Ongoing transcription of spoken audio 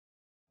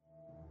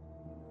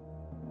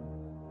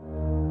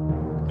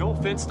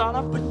offense,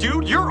 Donna, but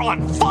dude, you're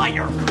on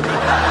fire!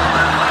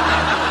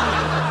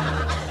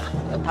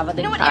 Eu tava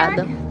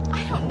deitada.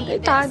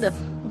 Deitada.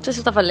 Não sei se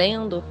eu tava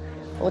lendo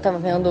ou tava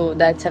vendo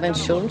Dead Seven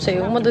Show, não sei.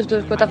 Uma das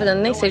duas que eu tava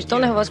fazendo, nem sei, de tão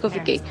nervosa que eu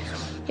fiquei.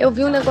 Eu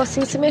vi um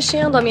negocinho se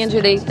mexendo à minha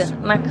direita,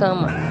 na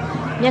cama.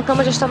 Minha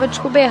cama já estava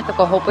descoberta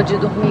com a roupa de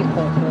dormir,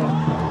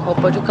 com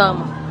roupa de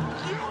cama.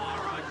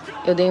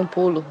 Eu dei um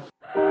pulo.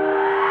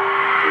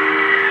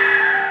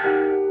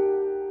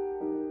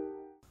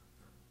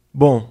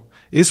 Bom,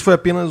 esse foi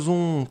apenas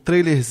um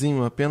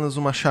trailerzinho, apenas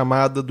uma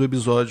chamada do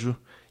episódio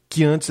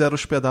que antes era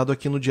hospedado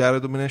aqui no Diário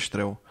do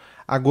Menestrel.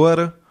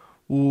 Agora,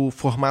 o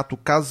formato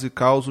Casos e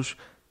Causos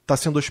está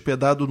sendo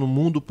hospedado no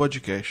Mundo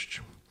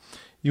Podcast.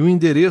 E o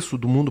endereço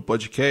do Mundo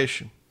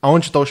Podcast,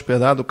 onde está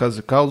hospedado o Casos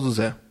e Causos,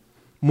 é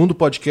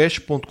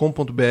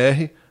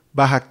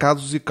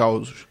mundopodcast.com.br/casos e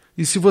causos.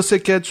 E se você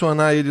quer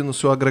adicionar ele no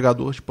seu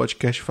agregador de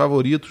podcast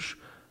favoritos,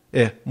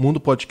 é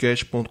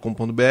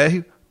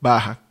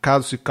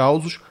mundopodcast.com.br/casos e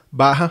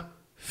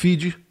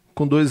causos/feed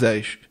com 2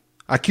 S.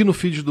 Aqui no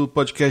feed do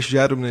podcast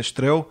Diário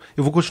Menestrel,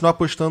 eu vou continuar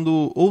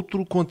postando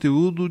outro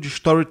conteúdo de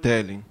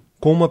storytelling,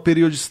 com uma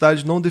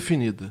periodicidade não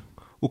definida.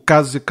 O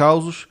Casos e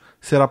Causos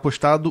será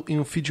postado em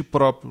um feed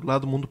próprio, lá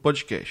do Mundo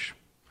Podcast.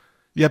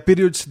 E a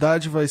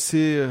periodicidade vai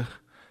ser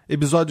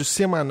episódios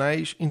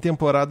semanais em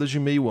temporadas de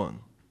meio ano.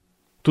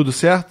 Tudo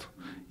certo?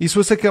 E se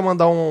você quer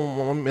mandar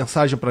uma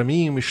mensagem para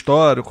mim, uma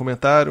história, um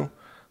comentário,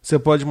 você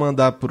pode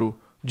mandar para o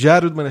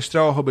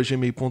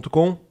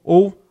diariodomenestrel@gmail.com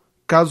ou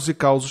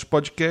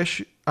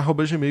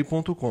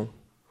casosecausospodcast@gmail.com.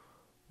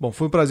 Bom,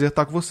 foi um prazer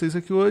estar com vocês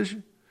aqui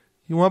hoje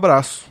e um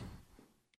abraço.